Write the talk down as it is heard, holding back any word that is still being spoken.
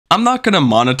I'm not gonna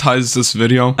monetize this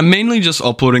video. I'm mainly just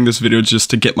uploading this video just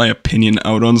to get my opinion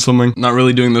out on something. Not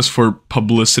really doing this for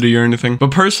publicity or anything.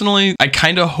 But personally, I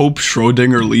kind of hope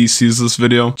SchrodingerLee sees this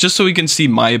video just so he can see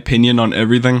my opinion on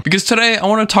everything. Because today I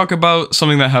want to talk about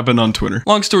something that happened on Twitter.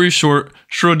 Long story short,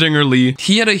 SchrodingerLee,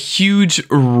 he had a huge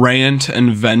rant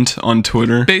and vent on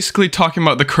Twitter, basically talking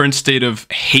about the current state of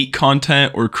hate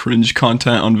content or cringe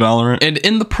content on Valorant. And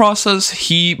in the process,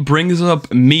 he brings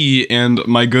up me and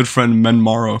my good friend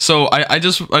Menmaro. So I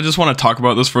just want to talk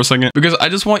about this for a second because I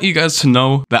just want you guys to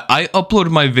know that I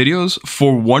upload my videos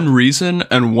for one reason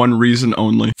and one reason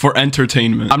only: for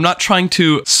entertainment. I'm not trying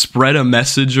to spread a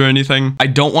message or anything. I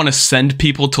don't want to send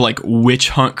people to like witch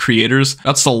hunt creators.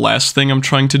 That's the last thing I'm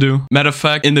trying to do. Matter of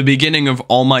fact, in the beginning of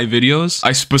all my videos,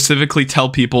 I specifically tell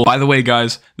people, by the way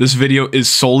guys, this video is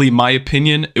solely my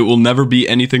opinion. It will never be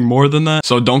anything more than that.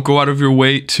 So don't go out of your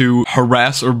way to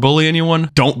harass or bully anyone.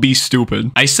 Don't be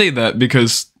stupid. I say that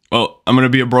because, well, I'm gonna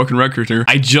be a broken record here.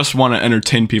 I just want to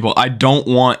entertain people. I don't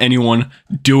want anyone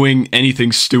doing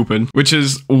anything stupid, which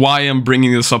is why I'm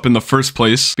bringing this up in the first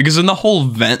place. Because in the whole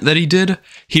vent that he did,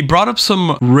 he brought up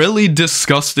some really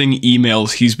disgusting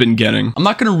emails he's been getting. I'm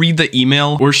not gonna read the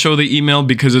email or show the email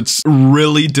because it's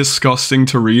really disgusting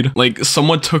to read. Like,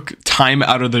 someone took time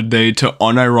out of their day to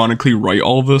unironically write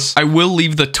all of this. I will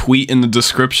leave the tweet in the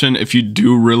description if you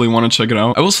do really want to check it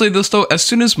out. I will say this though, as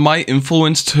soon as my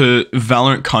influence to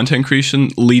Valorant content creation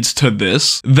leads to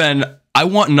this, then I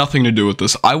want nothing to do with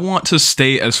this. I want to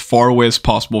stay as far away as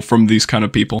possible from these kind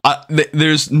of people.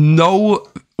 There's no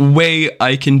way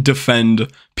I can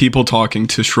defend people talking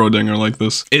to Schrodinger like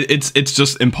this. It's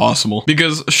just impossible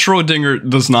because Schrodinger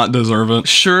does not deserve it.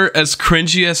 Sure, as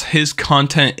cringy as his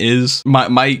content is,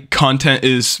 my content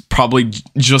is probably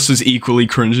just as equally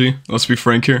cringy. Let's be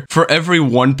frank here. For every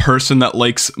one person that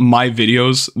likes my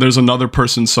videos, there's another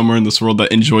person somewhere in this world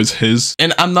that enjoys his.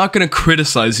 And I'm not gonna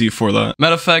criticize you for that.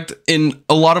 Matter of fact, in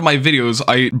a lot of my videos,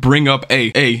 I bring up,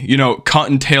 hey, you know,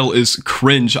 Cottontail is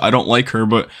cringe. I don't like her,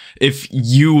 but if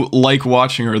you like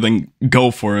watching her, then go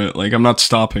for it. Like, I'm not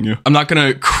stopping you. I'm not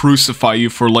gonna crucify you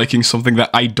for liking something that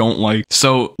I don't like.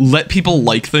 So let people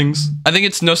like things. I think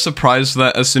it's no surprise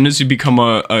that as soon as you become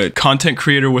a content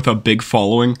creator with a big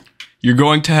following, you're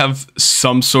going to have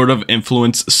some sort of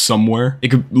influence somewhere. It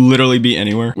could literally be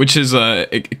anywhere, which is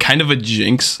kind of a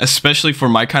jinx, especially for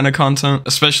my kind of content,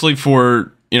 especially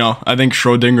for, you know, I think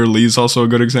SchrodingerLee is also a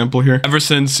good example here. Ever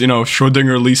since, you know,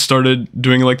 SchrodingerLee started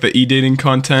doing like the e-dating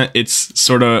content, it's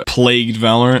sort of plagued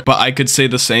Valorant. But I could say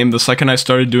the same the second I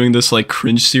started doing this like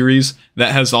cringe series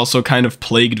that has also kind of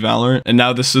plagued Valorant. And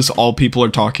now this is all people are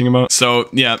talking about. So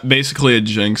yeah, basically a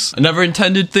jinx. I never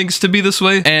intended things to be this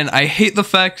way. And I hate the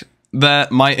fact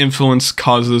that my influence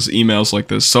causes emails like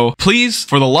this. So please,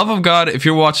 for the love of God, if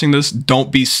you're watching this,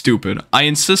 don't be stupid. I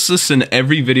insist this in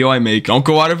every video I make. Don't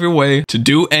go out of your way to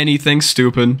do anything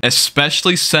stupid,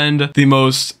 especially send the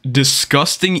most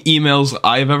disgusting emails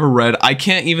I've ever read. I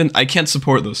can't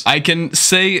support this. I can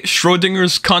say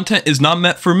Schrodinger's content is not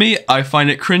meant for me. I find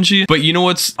it cringy, but you know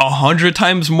what's 100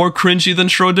 times more cringy than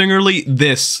SchrodingerLee?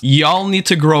 This. Y'all need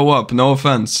to grow up, no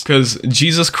offense, because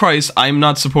Jesus Christ, I'm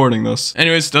not supporting this.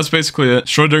 Anyways, that's basically it.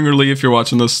 SchrodingerLee, if you're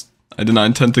watching this, I did not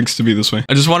intend things to be this way.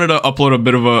 I just wanted to upload a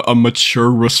bit of a mature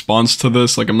response to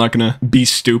this. Like, I'm not gonna be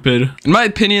stupid. In my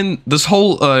opinion, this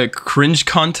whole cringe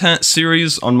content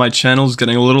series on my channel is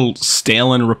getting a little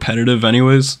stale and repetitive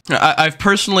anyways. I've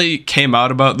personally came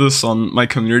out about this on my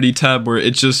community tab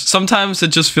where sometimes it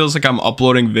just feels like I'm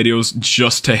uploading videos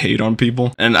just to hate on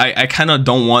people. And I kind of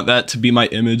don't want that to be my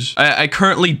image. I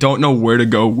currently don't know where to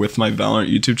go with my Valorant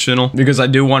YouTube channel because I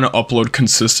do want to upload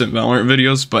consistent Valorant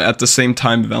videos, but at the same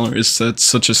time, Valorant is at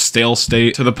such a stale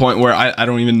state to the point where I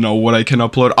don't even know what I can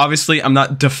upload. Obviously, I'm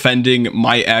not defending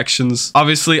my actions.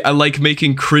 Obviously, I like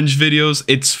making cringe videos.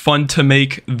 It's fun to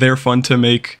make. They're fun to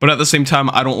make. But at the same time,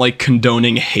 I don't like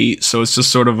condoning hate. So it's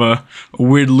just sort of a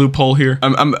weird loophole here.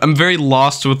 I'm very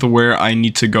lost with where I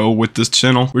need to go with this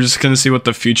channel. We're just gonna see what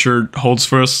the future holds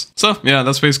for us. So yeah,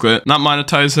 that's basically it. Not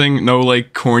monetizing, no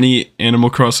like corny Animal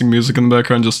Crossing music in the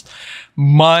background, just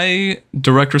my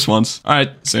direct response. All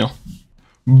right, see ya.